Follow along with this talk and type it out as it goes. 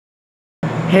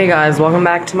Hey guys, welcome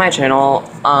back to my channel.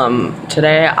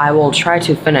 Today I will try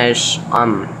to finish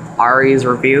Ari's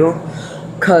review,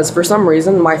 cause for some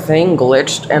reason my thing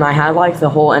glitched and I had like the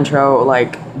whole intro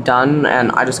like done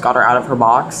and I just got her out of her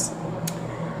box.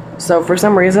 So for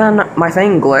some reason my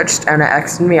thing glitched and it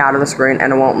exited me out of the screen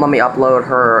and it won't let me upload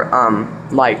her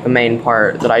like the main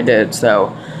part that I did. So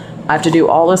I have to do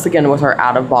all this again with her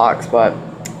out of box, but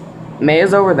May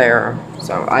is over there,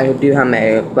 so I do have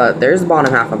May, but there's the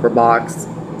bottom half of her box.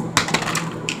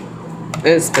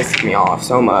 It's pissing me off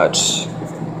so much.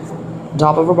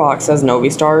 Top of her box says Novi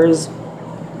stars.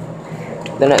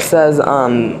 Then it says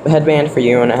headband for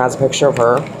you, and it has a picture of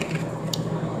her.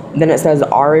 Then it says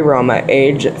Ari Roma,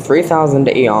 age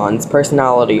 3,000 eons,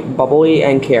 personality bubbly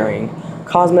and caring,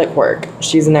 cosmic quirk.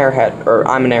 She's an airhead, or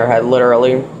I'm an airhead,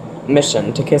 literally.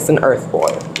 Mission to kiss an earth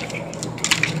boy.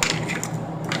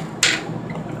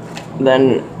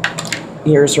 Then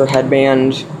here's her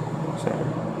headband.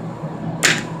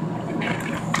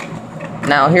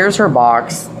 Now here's her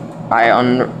box. I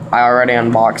already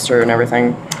unboxed her and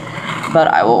everything, but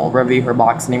I will review her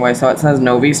box anyway. So it says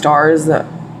Novi stars.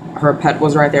 Her pet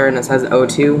was right there, and it says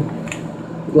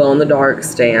O2 glow in the dark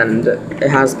stand. It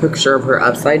has a picture of her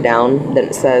upside down. Then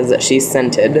it says she's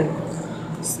scented.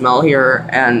 Smell here,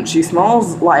 and she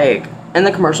smells like, in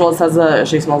the commercial it says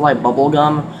she smells like bubble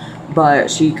gum, but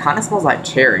she kind of smells like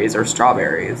cherries or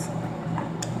strawberries.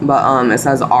 But it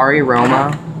says Ari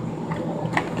Roma.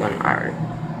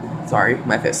 Sorry,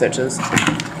 my face itches.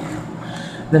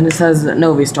 Then it says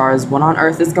Novi stars. What on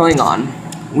earth is going on?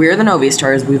 We're the Novi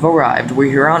stars. We've arrived. We're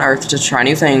here on Earth to try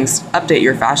new things, update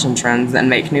your fashion trends, and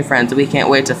make new friends. We can't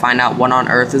wait to find out what on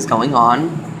earth is going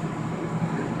on.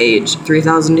 Age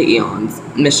 3,000 eons.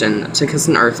 Mission to kiss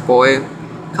an Earth boy.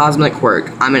 Cosmic quirk.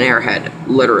 I'm an airhead,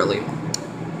 literally.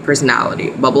 Personality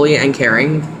bubbly and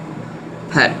caring.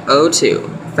 Pet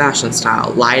O2. Fashion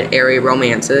style light, airy,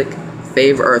 romantic.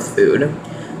 Fave Earth food.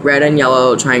 Red and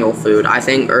yellow triangle food. I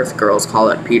think Earth girls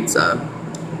call it pizza.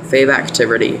 Fave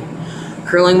activity.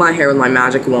 Curling my hair with my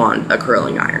magic wand, a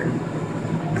curling iron.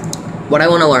 What I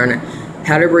want to learn,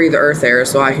 how to breathe earth air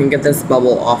so I can get this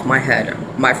bubble off my head.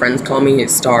 My friends call me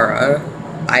Stara.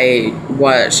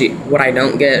 What I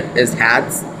don't get is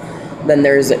hats. Then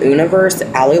there's Universe,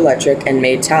 Ally Electric, and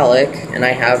Metallic, and I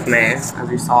have May, as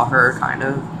you saw her, kind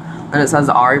of. And it says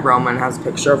Ari Roma, and has a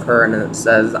picture of her, and it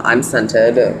says I'm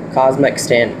scented, cosmic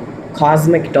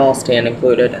doll stand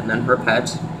included, and then her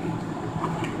pet.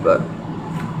 But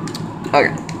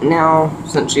okay, now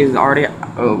since she's already,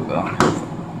 oh god.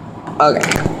 Okay,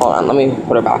 hold on, let me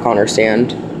put her back on her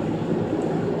stand.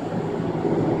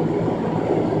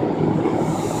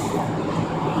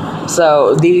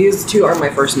 So these two are my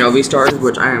first Novi stars,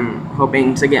 which I'm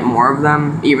hoping to get more of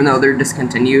them, even though they're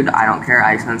discontinued. I don't care,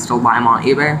 I can still buy them on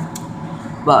eBay.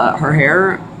 But her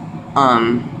hair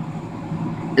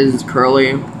is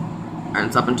curly, and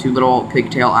it's up in two little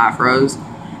pigtail afros.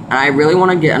 And I really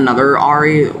want to get another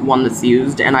Ari, one that's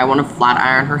used, and I want to flat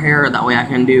iron her hair. That way I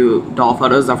can do doll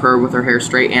photos of her with her hair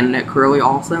straight and it curly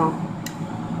also.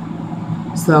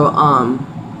 So,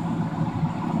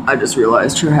 I just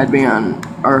realized her headband,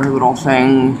 or her little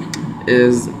thing,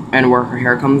 is, and where her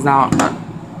hair comes out, but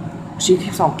she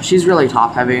keeps on, she's really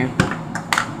top heavy.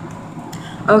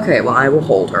 Okay, well, I will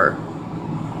hold her.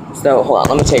 So, hold on,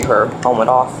 let me take her helmet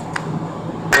off.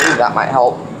 Maybe that might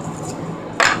help.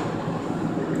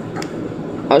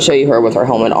 I'll show you her with her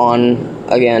helmet on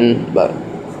again, but...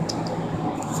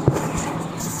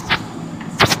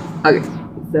 Okay,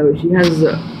 so she has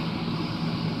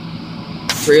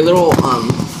three little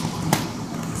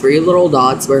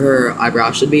dots where her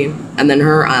eyebrows should be, and then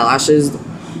her eyelashes,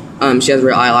 she has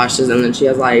real eyelashes, and then she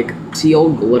has, like,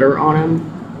 teal glitter on them.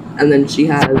 And then she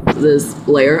has this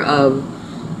layer of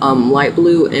light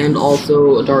blue and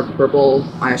also a dark purple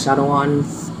eyeshadow on.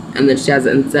 And then she has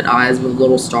inset eyes with a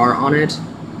little star on it.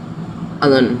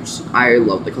 And then I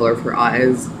love the color of her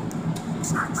eyes.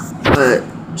 But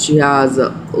she has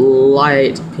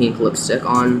light pink lipstick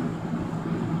on.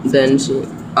 Then she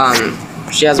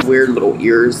has weird little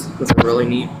ears, which are really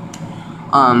neat.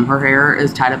 Her hair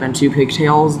is tied up in two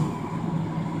pigtails,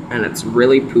 and it's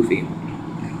really poofy.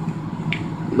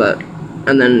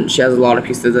 And then she has a lot of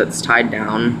pieces that's tied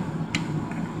down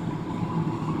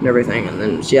and everything, and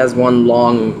then she has one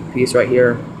long piece right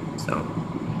here, so.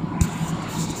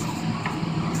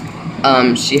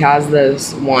 She has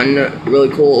this one really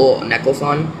cool necklace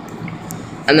on,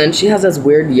 and then she has this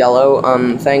weird yellow,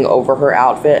 thing over her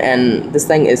outfit, and this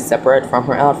thing is separate from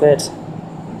her outfit.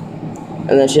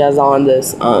 And then she has on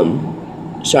this,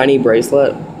 shiny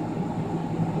bracelet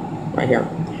right here.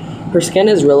 Her skin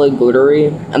is really glittery,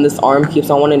 and this arm keeps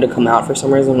on wanting to come out for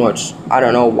some reason, which I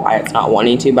don't know why it's not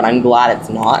wanting to, but I'm glad it's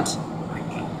not.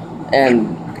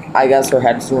 And I guess her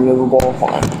head's removable.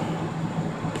 Hold on.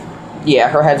 Yeah,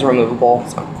 her head's removable,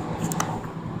 so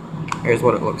here's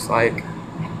what it looks like.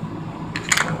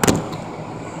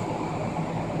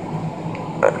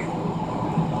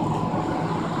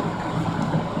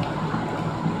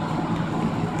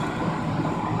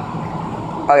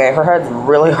 Okay, her head's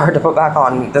really hard to put back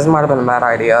on. This might have been a bad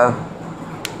idea.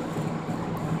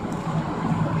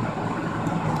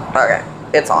 Okay,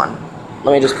 it's on.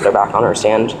 Let me just put it back on her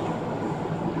stand.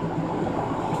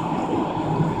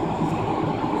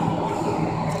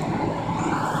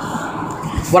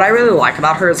 What I really like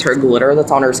about her is her glitter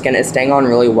that's on her skin is staying on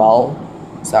really well.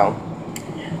 So,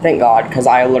 thank God, because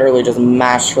I literally just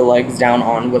mashed her legs down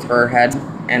on with her head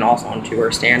and also onto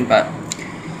her stand, but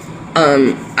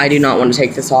I do not want to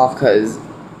take this off because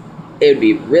it would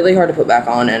be really hard to put back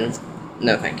on, and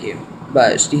no thank you.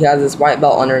 But she has this white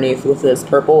belt underneath with this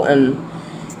purple and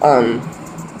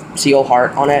teal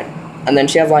heart on it, and then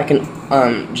she has like an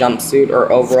jumpsuit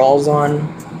or overalls on.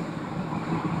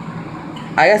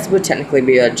 I guess it would technically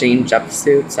be a jean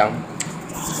jumpsuit, so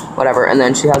whatever. And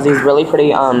then she has these really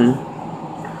pretty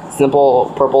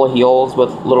simple purple heels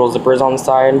with little zippers on the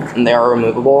side, and they are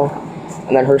removable.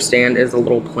 And then her stand is a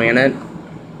little planet,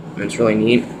 and it's really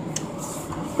neat.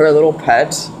 Her little pet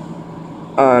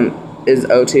is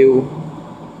O2,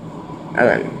 and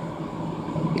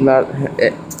then that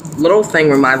little thing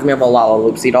reminds me of a Lala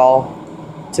Loopsy doll,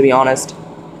 to be honest.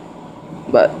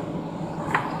 But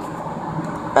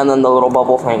and then the little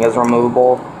bubble thing is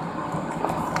removable.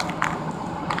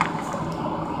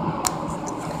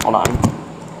 Hold on.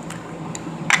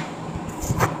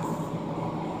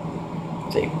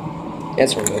 See.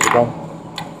 It's removable.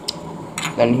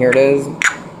 Then here it is.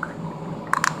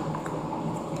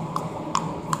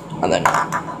 And then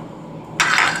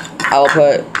I'll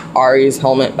put Ari's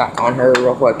helmet back on her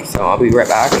real quick, so I'll be right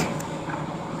back.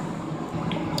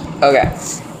 Okay,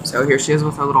 so here she is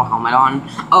with her little helmet on.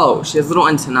 Oh, she has little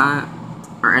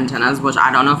antennas, which I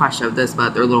don't know if I showed this,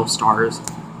 but they're little stars.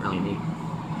 Really neat.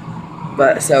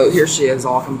 But so here she is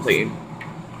all complete.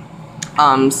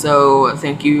 So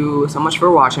thank you so much for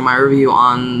watching my review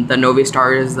on the Novi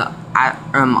stars at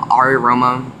Ari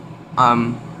Roma.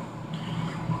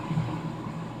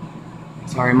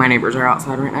 Sorry, my neighbors are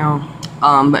outside right now.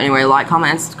 But anyway, like,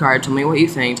 comment, and subscribe. Tell me what you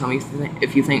think. Tell me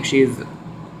if you think she's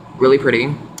really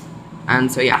pretty.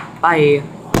 And so yeah, bye.